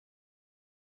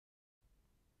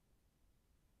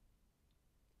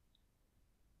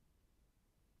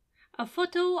A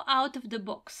photo out of the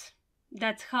box.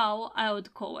 That's how I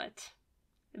would call it.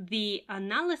 The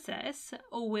analysis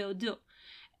we'll do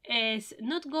is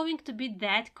not going to be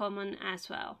that common as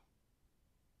well.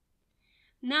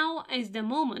 Now is the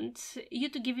moment you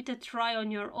to give it a try on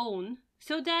your own,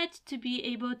 so that to be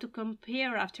able to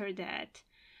compare after that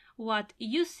what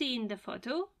you see in the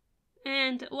photo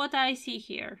and what I see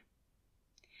here.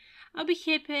 I'll be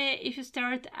happy if you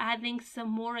start adding some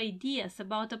more ideas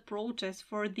about approaches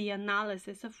for the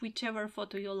analysis of whichever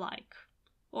photo you like,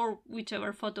 or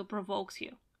whichever photo provokes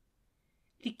you.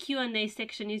 The Q&A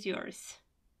section is yours.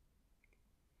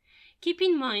 Keep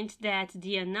in mind that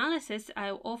the analysis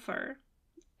I offer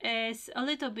is a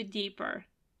little bit deeper.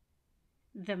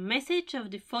 The message of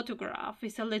the photograph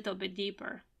is a little bit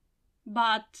deeper,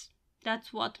 but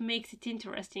that's what makes it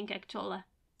interesting actually.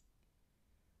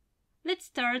 Let's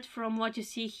start from what you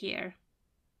see here.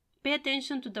 Pay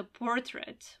attention to the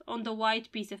portrait on the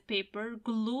white piece of paper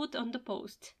glued on the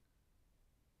post.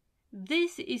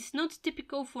 This is not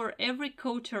typical for every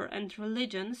culture and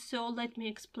religion, so let me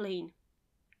explain.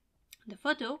 The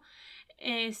photo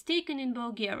is taken in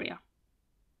Bulgaria.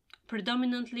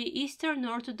 Predominantly Eastern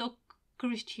Orthodox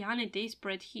Christianity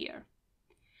spread here.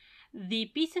 The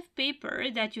piece of paper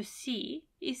that you see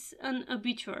is an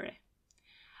obituary.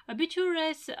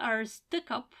 Obituaries are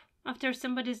stuck up after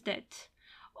somebody's death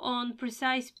on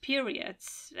precise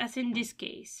periods, as in this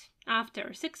case,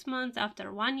 after 6 months,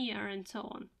 after 1 year, and so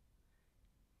on.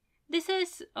 This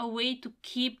is a way to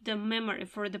keep the memory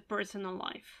for the person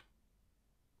alive.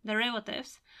 The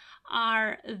relatives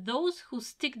are those who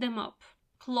stick them up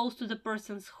close to the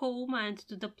person's home and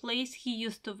to the place he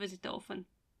used to visit often.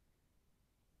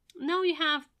 Now you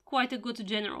have quite a good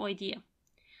general idea.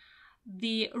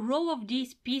 The role of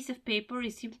this piece of paper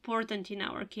is important in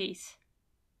our case.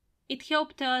 It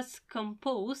helped us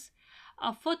compose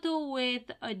a photo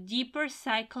with a deeper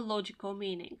psychological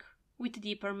meaning, with a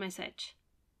deeper message.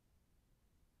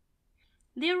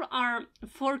 There are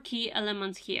 4 key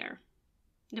elements here.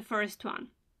 The first one,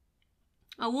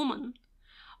 a woman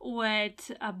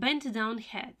with a bent down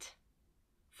head.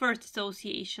 First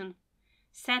association,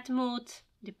 sad mood,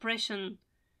 depression,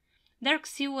 dark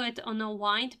silhouette on a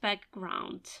white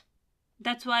background.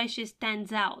 That's why she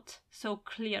stands out so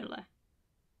clearly.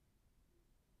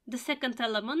 The second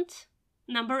element,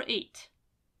 number 8.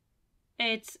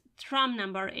 It's tram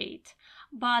number 8,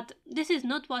 but this is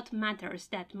not what matters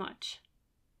that much.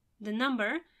 The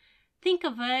number, think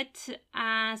of it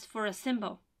as for a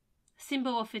symbol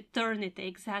of eternity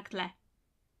exactly.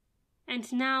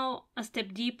 And now a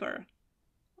step deeper.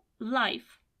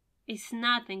 Life is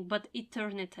nothing but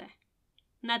eternity.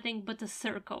 Nothing but a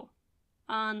circle,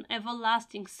 an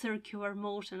everlasting circular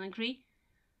motion, agree?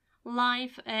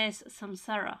 Life is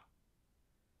samsara.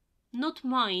 Not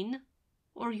mine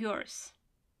or yours.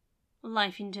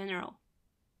 Life in general.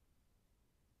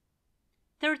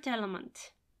 Third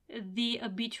element, the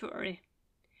obituary.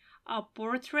 A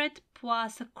portrait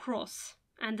plus a cross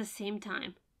at the same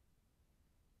time.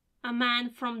 A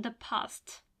man from the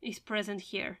past is present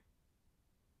here.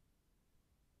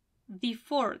 The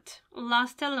fourth,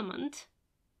 last element,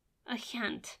 a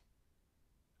hand.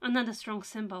 Another strong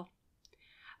symbol.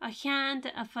 A hand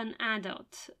of an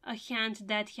adult, a hand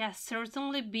that has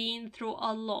certainly been through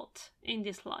a lot in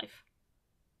this life.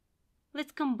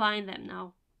 Let's combine them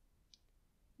now.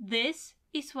 This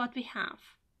is what we have.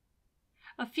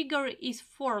 A figure is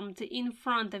formed in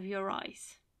front of your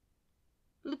eyes.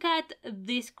 Look at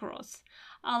this cross,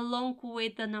 along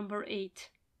with the number 8.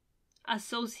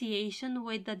 Association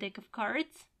with the deck of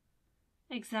cards?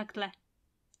 Exactly.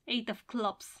 8 of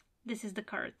clubs. This is the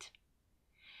card.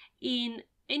 In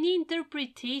any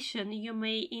interpretation you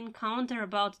may encounter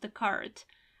about the card,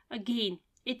 again,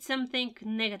 it's something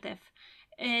negative.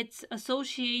 It's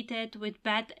associated with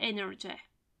bad energy.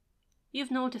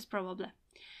 You've noticed probably.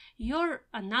 Your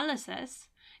analysis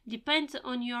depends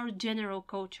on your general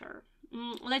culture.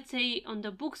 Let's say on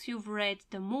the books you've read,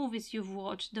 the movies you've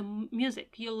watched, the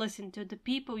music you listen to, the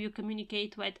people you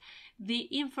communicate with, the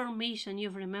information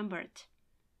you've remembered.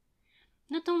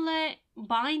 Not only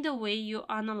by the way you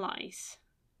analyze,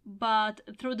 but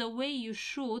through the way you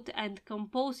shoot and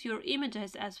compose your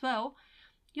images as well,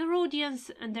 your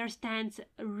audience understands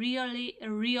really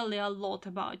a lot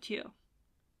about you.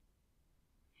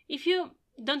 If you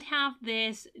don't have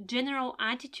this general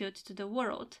attitude to the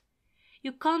world,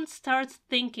 you can't start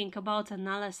thinking about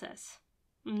analysis.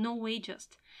 No way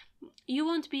just. You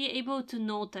won't be able to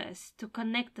notice, to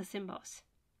connect the symbols.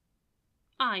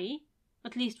 I,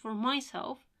 at least for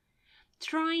myself,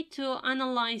 try to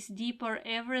analyze deeper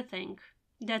everything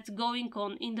that's going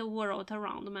on in the world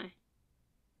around me.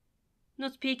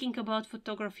 not speaking about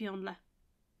photography only.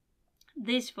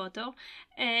 This photo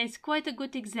is quite a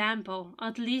good example,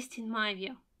 at least in my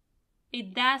view.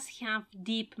 It does have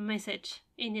deep message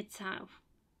in itself.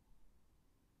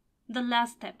 The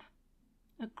last step,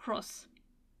 a cross.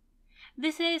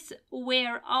 This is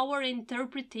where our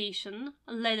interpretation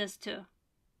led us to.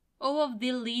 All of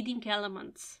the leading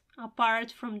elements,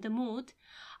 apart from the mood,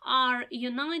 are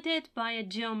united by a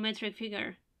geometric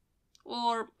figure,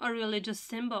 or a religious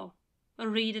symbol,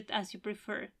 read it as you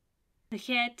prefer. The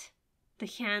head, the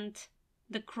hand,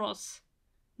 the cross,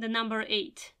 the number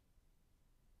 8.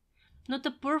 Not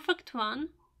a perfect one,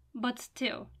 but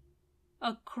still,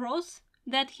 a cross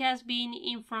that has been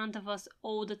in front of us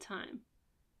all the time.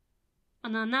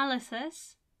 An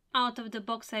analysis out of the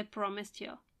box I promised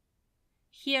you.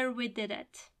 Here we did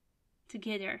it,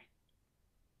 together.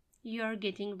 You are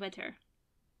getting better.